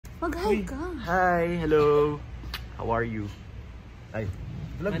Mag-hi ka. Hi, hello. How are you? Ay,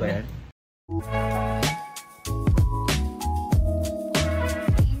 vlog ba yan?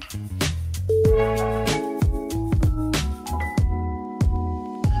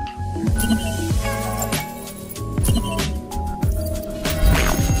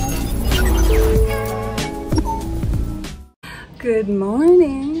 Good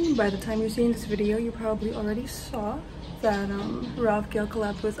morning. By the time you're seeing this video, you probably already saw that RALPHGAIL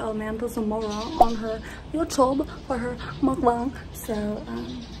collabed with zamora on her YouTube for her mukbang. So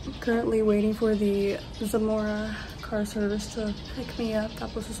I'm currently waiting for the Zamora car service to pick me up.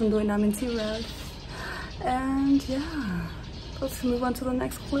 Tapos susunduin namin si Rev. And yeah, let's move on to the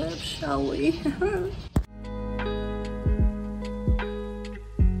next clip, shall we?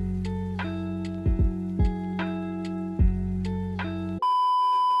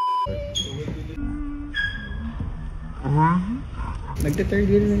 Nagte-third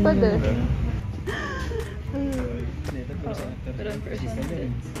wheel na yun. Pwede.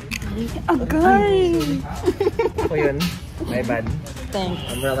 Agay! Ako yun. My bad. Thanks.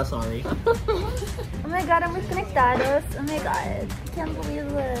 I'm really sorry. Oh my god, I'm with konektados. Oh my god. Can't believe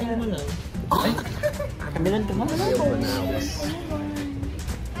it. Ay! Kamilan ka mo? Banawis.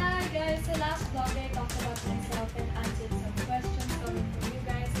 Hi guys, so last vlog I talked about myself and answered some questions coming from you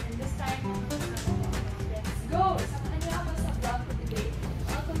guys. And this time, let's go! Samahan niyo ako sa vlog for today.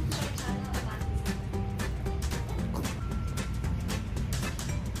 Welcome to my channel, Banawis.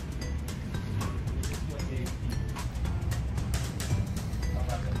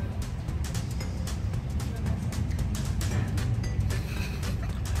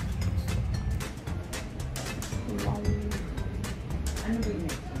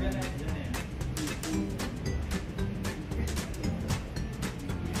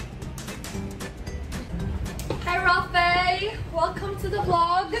 Hi Rafe! Welcome to the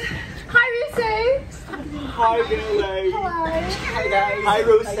vlog! Hi Ruse! Hi, Gail. Hi! guys. Hi,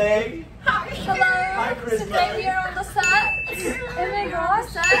 Rose. Hello! Hi, Christmas. Today we are on the set. Oh my god,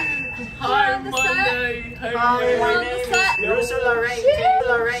 set! Hi, on the Monday. set. Hi, We're on the set.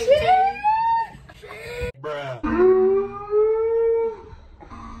 Lorraine. Bruh.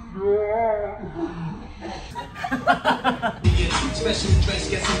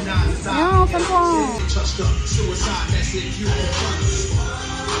 No, tampoco.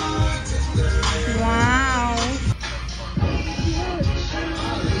 Wow.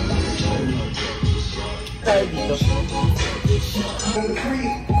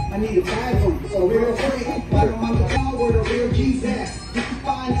 I need a bag room, so real free. Like I'm on the car where the real G's at. You can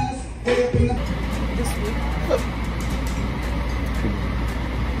find us, way up in the...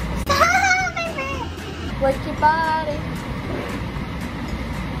 Work your body.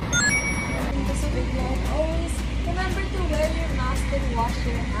 In this video, always remember to wear your mask and wash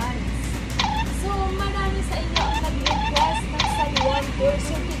your hands. So, marami sa inyo ang nag-request ng salon tour.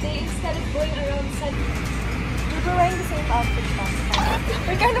 So today, instead of going around we're wearing the same outfit.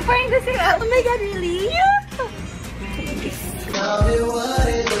 We're kind of wearing the same outfit. Oh my god, really?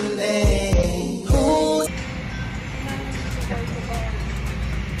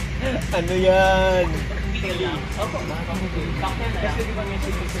 Ano yan?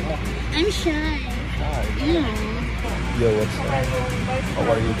 I'm shy. Yeah. Yo, what's up? How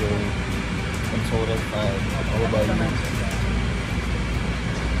are you doing? I'm totally fine. How about you?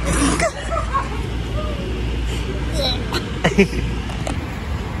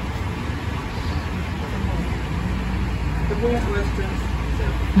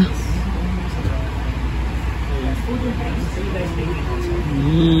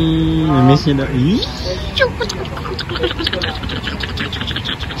 I miss you na.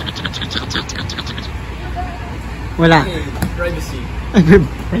 Wala. Privacy.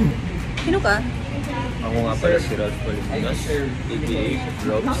 Sino ka? Ako nga pala si RALPHGAIL, aka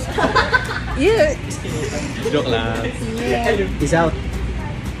Robs. Yeah. Joke lang. Yeah. Peace out.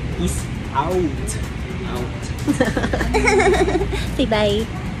 Peace out. Say bye.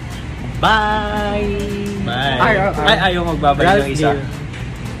 Bye! Bye! Ay, ayaw magbabay ng isa.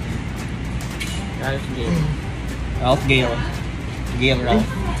 RALPHGAIL. RALPHGAIL. Gail, Ralph.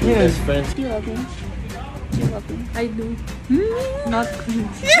 Yes. Best friends. Do you love me? Do you love me? I do. Not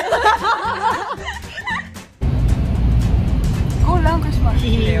cringe. Go lang, Christmas.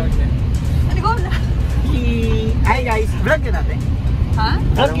 Ano go lang? Hi guys, vlog ka natin. Ha?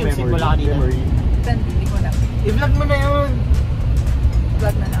 Vlog yun, simula kanina. Hindi ko lang. I-vlog mo na yun.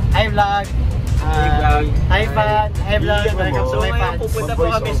 Vlog na lang. Hi vlog. Hi fan. Hi vlog. Welcome to my fans. Pupunta po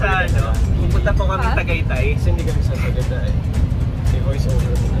kami sa pupunta po kami Tagaytay. Kasi hindi kami sa Tagaytay. May voice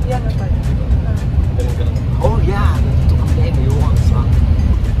over. Yan na tayo. Oh yeah. Ito kami. May uwang sa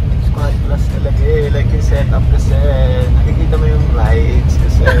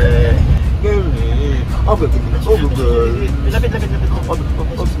good. Oh, good. Lapit.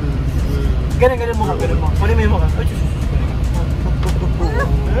 Ganun mo. Kunin mo yung mukha.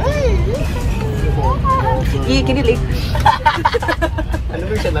 Kinilig. Alam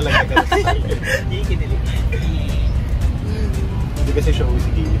mo siya nalang agad. Kinilig. Hindi kasi siya si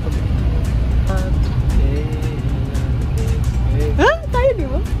Gail. Ha? Tayo, di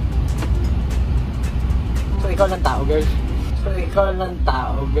ba? So, ikaw lang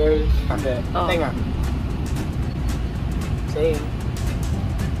tao, girl. Hindi. Oh. Tenga. Same.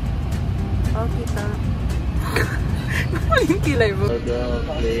 Oh, kita. Yung kilay mo.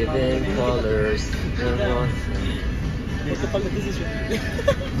 Living colors. Ito pag nag-decision.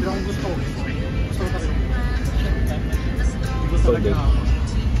 Pero kung gusto ko kasi. Gusto talaga ako.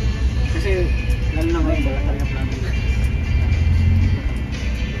 Kasi, lalo na ngayon, wala talaga plano.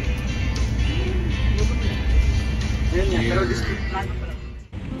 Ayun nga, pero discreet plano pala.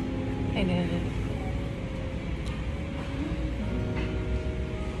 Ayun.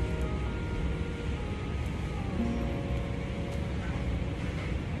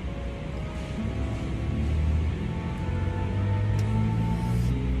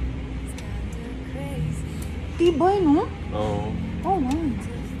 Tibay, no? Oo. Oh, nice.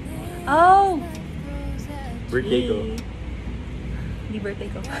 Oh! Birthday ko. Di birthday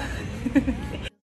ko.